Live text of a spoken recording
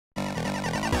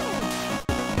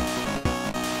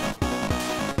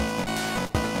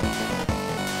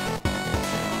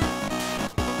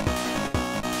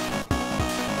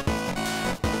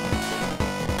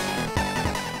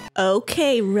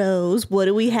Okay, Rose, what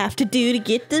do we have to do to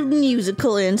get the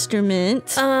musical instrument?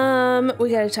 We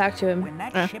gotta talk to him. When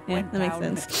that ship went that makes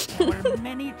down, sense. there were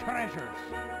many treasures.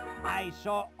 I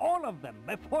saw all of them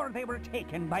before they were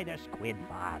taken by the Squid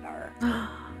Father.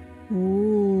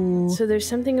 Ooh. So there's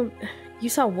something. You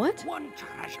saw what? One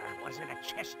treasure was in a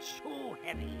chest so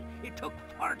heavy it took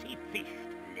 40 fish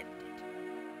to lift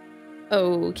it.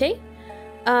 Okay.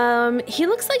 He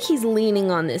looks like he's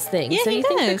leaning on this thing. Yeah, so he you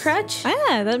think the does. crutch?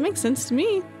 Yeah, that makes sense to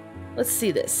me. Let's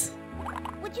see this.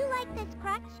 Would you like this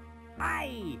crutch?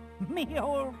 Aye, me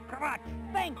old crutch.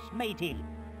 Thanks, matey.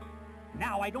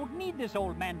 Now I don't need this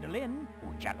old mandolin.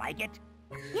 Would you like it?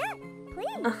 Yes,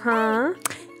 please. Uh-huh.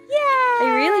 Yeah.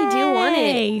 I really do want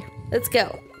it. Let's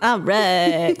go. All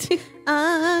right.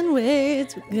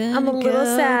 Onwards. We're I'm a gonna little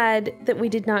go. sad that we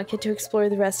did not get to explore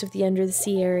the rest of the under the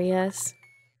sea areas.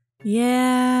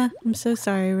 Yeah, I'm so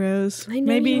sorry, Rose. I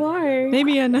know you are.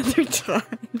 Maybe another time.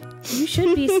 You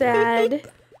should be sad.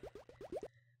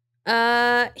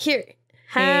 Here.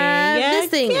 Have this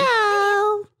thing.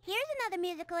 Go. Here's another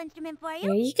musical instrument for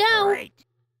There you. you go. Great.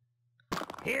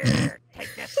 Here,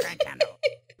 take this crank handle.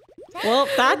 Well,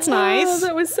 that's Oh, nice.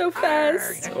 that was so Arg,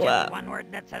 fast. that's Wow. just one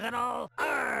word that says it all.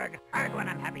 Arg. Arg when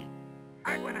I'm happy.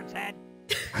 Arg when I'm sad.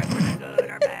 Arg when I'm good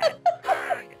or bad.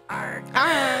 Arg. Arg.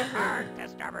 Arg. Arg to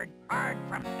starboard. Arg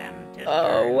from stem to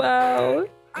Oh, stern. wow.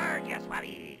 Arg, yes,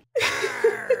 Swabby.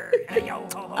 Arg. Yo,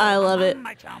 ho, ho, I love it.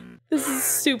 my chum. This is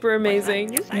super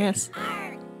amazing. What's that you say? Yes.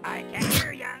 Arg. I can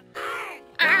hear ya.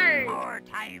 Arg. One more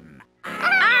time.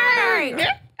 Arg.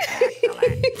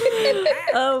 Excellent.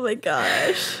 Oh my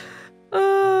gosh.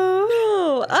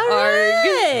 Oh, All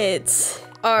right.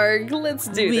 Arg, let's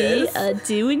do We this. are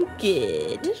doing I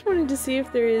good. just wanted to see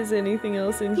if there is anything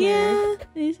else in here. Yeah.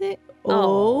 Is it?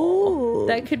 Oh. Oh.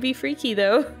 That could be freaky,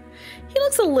 though. He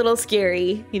looks a little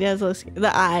scary. He does look scary.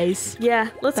 The eyes. Yeah,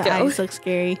 let's The go. eyes look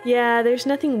scary. Yeah, there's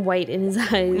nothing white in his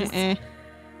eyes. Uh-uh.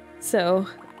 So,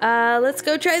 let's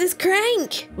go try this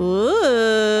crank.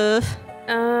 Ooh.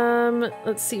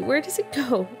 Let's see. Where does it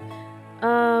go?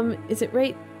 Is it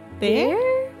right There?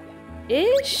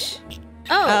 there-ish?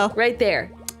 Oh, Oh. right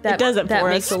there. That does it that for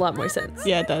makes us. a lot more sense.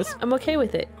 Yeah, it does. I'm okay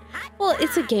with it. Well,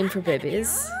 it's a game for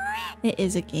babies. It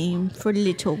is a game for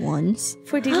little ones.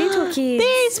 For the little kids.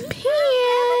 There's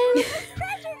Pan.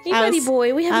 Hey, buddy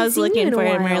boy, we haven't I was seen you looking in a for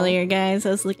him while. earlier, guys.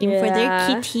 I was looking for their Yeah.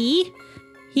 kitty.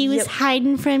 He was Yep.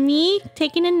 hiding from me,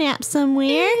 taking a nap somewhere.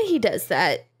 Yeah, he does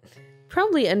that.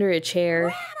 Probably under a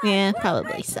chair. Yeah,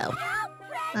 probably so. All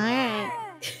right.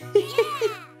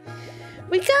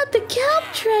 We got the kelp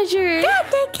treasure.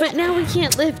 But now we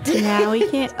can't lift it. Now we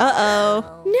can't.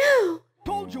 Uh-oh. No.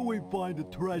 Told you we'd find a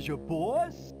treasure,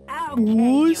 boss. Okay, you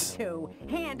Boys? two.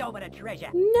 Hand over the treasure.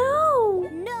 No.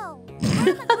 No.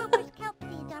 Grandma Cooper's kelp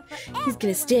seeds are for He's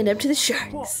gonna stand up to the But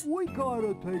sharks. we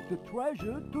gotta take the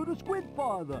treasure to the Squid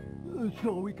Father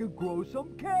so we can grow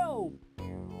some kelp.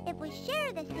 If we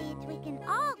share the seeds, we can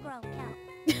all grow kelp.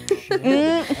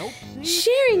 Kelp seeds?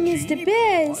 Sharing is the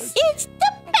best. It's the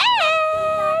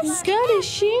best. You gotta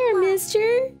share,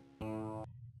 mister.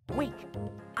 Wait,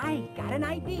 I got an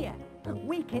idea.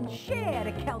 We can share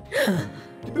the kelp.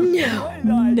 No.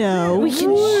 No. We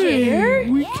can share?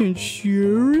 We can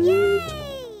share it?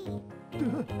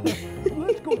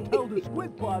 Let's go tell the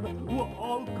Squid Father we're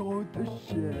all going to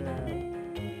share.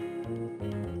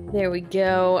 There we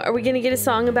go. Are we gonna get a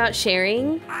song about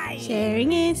sharing?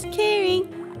 Sharing is caring.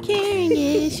 Caring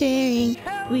is sharing.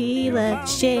 We love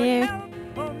to share.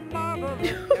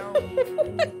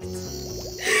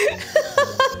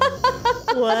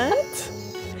 What?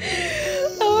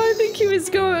 Oh, I think he was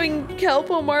going kelp,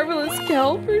 a marvelous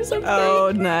kelp or something.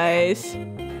 Oh, nice.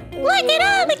 Look at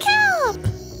all the kelp!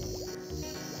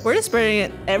 We're just spreading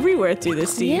it everywhere through the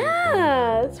sea.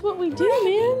 Yeah, that's what we do,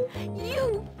 man.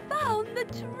 You found the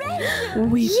treasure!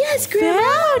 We Yes, Grandma.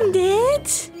 found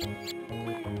it!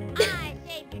 I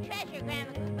saved your treasure,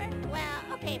 Grandma Cooper.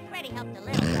 Well, okay, Freddy helped a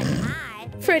little,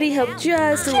 but Freddie helped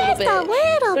just a little bit. Just a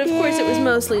little But of course it was bit.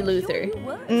 mostly Luther.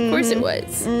 Of course it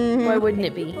was. Why wouldn't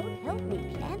it be? help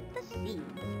me plant the seeds.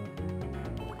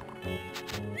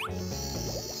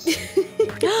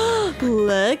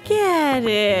 Look at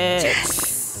it.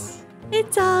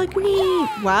 It's all green.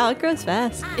 Wow, it grows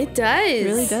fast. It does. It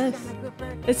really does.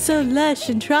 It's so lush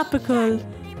and tropical.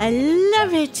 I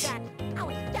love it. I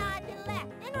was dodging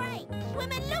left and right,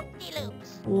 swimming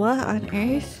loop-de-loops. What on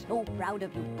earth? So proud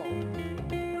of you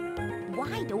both.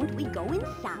 Why don't we go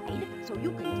inside so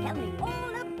you can tell me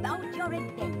all about your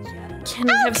adventure? Can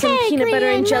I have some Okay, peanut butter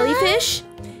and Grandma. jellyfish?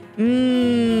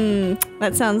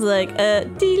 That sounds like a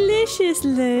delicious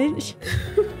lunch.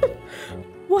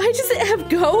 Why does it have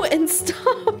go and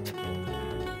stop?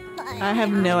 I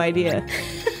have no idea.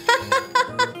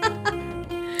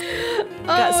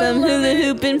 Got some hula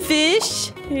hooping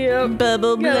fish. Yep.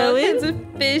 Bubble Got all kinds blowing.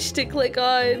 of fish to click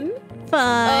on.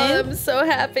 Fun. I'm so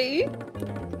happy.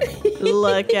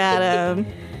 Look at him.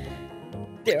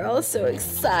 They're all so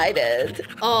excited.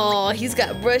 Oh, he's got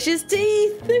to brush his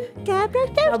teeth. I'll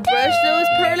brush those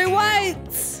pearly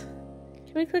whites.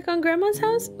 Can we click on Grandma's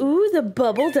house? Ooh, the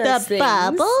bubble does The things.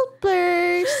 bubble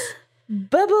burst.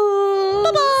 Bubbles.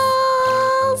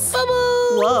 Bubbles.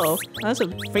 Bubbles. Whoa, that's a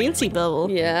fancy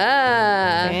bubble.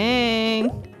 Yeah.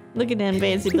 Dang. Look at them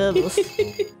fancy bubbles.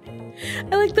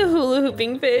 I like the hula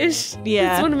hooping fish.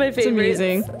 Yeah. It's one of my favorites.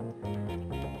 It's amazing.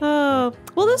 Oh,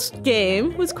 well, this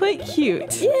game was quite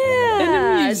cute. Yeah.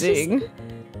 And it's amusing.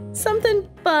 just something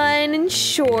fun and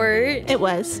short. It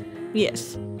was.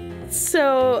 Yes.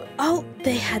 So, oh,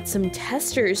 they had some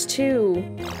testers too.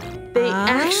 They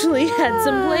actually had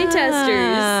some play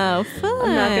testers. Oh, fun.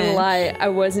 I'm not gonna lie, I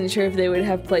wasn't sure if they would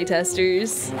have play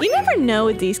testers. You never know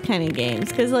with these kind of games,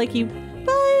 because, like, you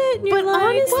buy it and you're But like,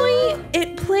 honestly, well,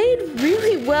 it played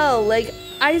really well. Like,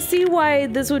 I see why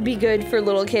this would be good for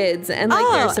little kids. And, like,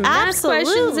 there's some math questions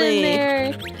absolutely. in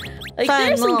there. Like, fun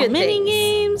there's some little good mini things.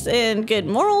 games and good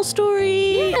moral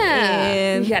story. Yeah.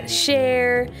 And You gotta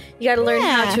share. You gotta learn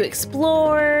how Yeah. to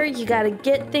explore. You gotta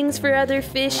get things for other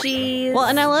fishies. well,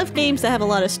 and I love games that have a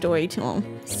lot of story to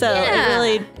them. So Yeah. it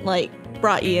really, like,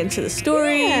 brought you into the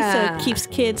story. Yeah. So it keeps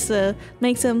kids,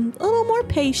 makes them a little more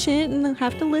patient and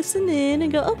have to listen in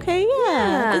and go, okay,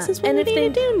 yeah. This is what And we if need they-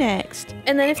 to do next.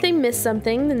 And then if they miss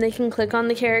something, then they can click on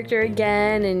the character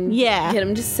again and Yeah. get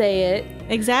them to say it.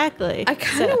 Exactly. I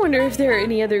kind of wonder if there are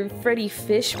any other Freddy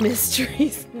Fish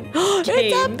mysteries. It's a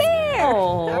games. bear!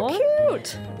 Aw. How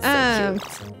cute!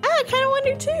 I kind of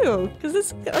wonder too, because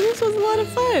this was a lot of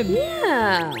fun.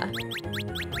 Yeah.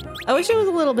 I wish it was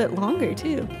a little bit longer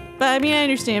too. But I mean, I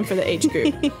understand for the age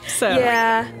group. So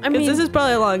Yeah. I because mean, this is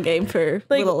probably a long game for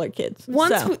like, littler kids.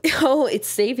 once So, it's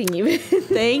saving you.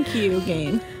 thank you,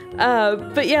 game.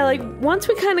 But yeah, like once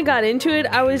we kind of got into it,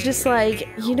 I was just like,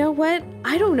 you know what?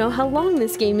 I don't know how long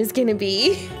this game is gonna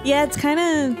be. Yeah, it's kind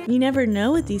of, you never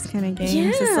know with these kind of games.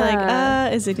 It's like, Yeah.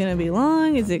 is it gonna be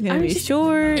long? Is it gonna I'm be just-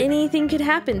 short? Anything could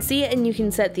happen. See, and you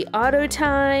can set the auto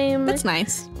time. That's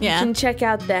nice. You Yeah, can check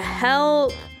out the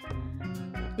help.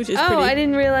 which is Oh, pretty. I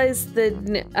didn't realize the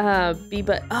B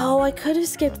button. Oh, I could have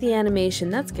skipped the animation.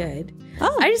 That's good.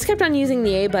 Oh, I just kept on using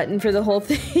the A button for the whole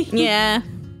thing. yeah.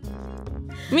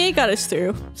 I mean, it got us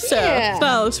through. So Yeah. it's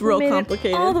not real Made it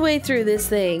complicated. all the way through this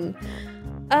thing.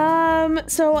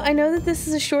 So I know that this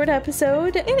is a short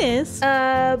episode. It is.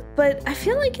 But I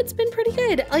feel like it's been pretty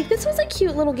good. Like, this was a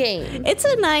cute little game. It's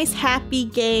a nice, happy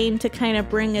game to kind of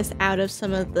bring us out of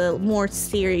some of the more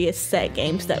serious set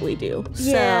games that we do.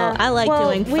 Yeah. So I like Well,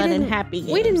 doing we fun and didn't- happy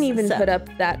games. We didn't even so. put up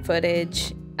that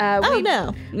footage. Oh, We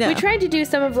no. We tried to do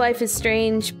some of Life is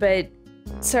Strange, but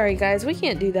sorry, guys, we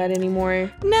can't do that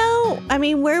anymore. No, I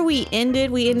mean, where we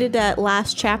ended that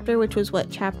last chapter, which was what,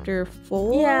 chapter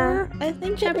 4? Yeah, I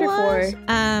think chapter it was. 4.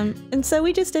 And so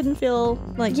we just didn't feel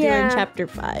like Yeah. doing chapter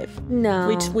 5. No.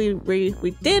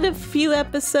 We did a few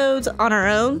episodes on our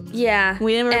own. Yeah.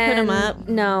 We never put 'em and up.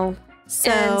 No.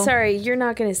 So And sorry, you're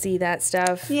not going to see that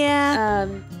stuff. yeah,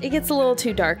 It gets a little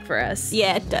too dark for us.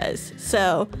 yeah, it does.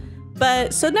 So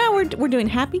now we're doing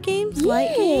happy games,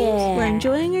 light games. We're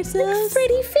enjoying ourselves.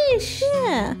 Freddy Fish.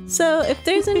 Yeah. So if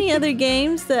there's any other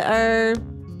games that are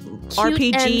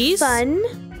Cute RPGs, and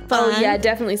fun. Oh fun. yeah,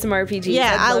 definitely some RPGs.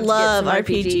 Yeah, I I'd love to get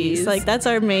some RPGs. Like that's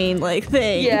our main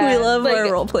thing. Yeah, We love like,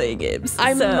 our role playing games.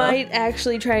 I so. might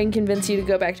actually try and convince you to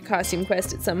go back to Costume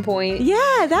Quest at some point. Yeah,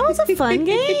 that was a fun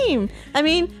game. I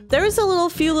mean, there was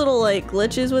few little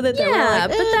glitches with it. That were Yeah,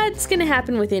 like, but that's gonna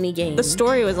happen with any game. the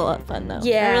story was a lot of fun though. I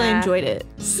Yeah. really enjoyed it.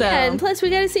 So Yeah, and plus we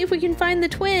gotta see if we can find the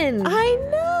twin. I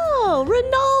know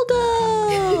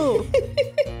Ronaldo.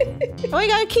 We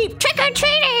gotta keep trick or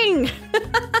treating.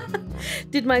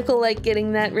 Did Michael like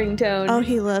getting that ringtone? Oh,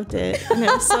 he loved it. And it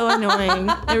was so annoying.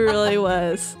 It really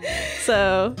was.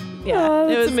 So, yeah. Oh, it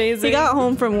that's was amazing. He got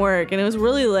home from work and it was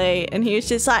really late and he was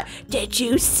just like, "Did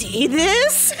you see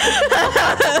this?"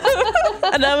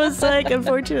 And I was like,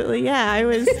 unfortunately, I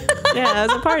was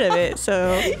a part of it.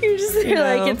 So, You're just there you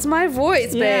know. like, it's my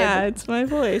voice, babe. yeah, it's my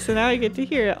voice. And now I get to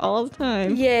hear it all the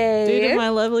time. Yay. Due to my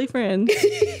lovely friends.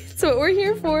 That's what we're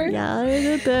here for. Y'all are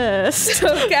the best. So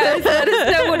guys, let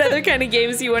us know what other kind of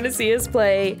games you want to see us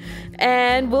play.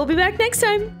 And we'll be back next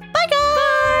time.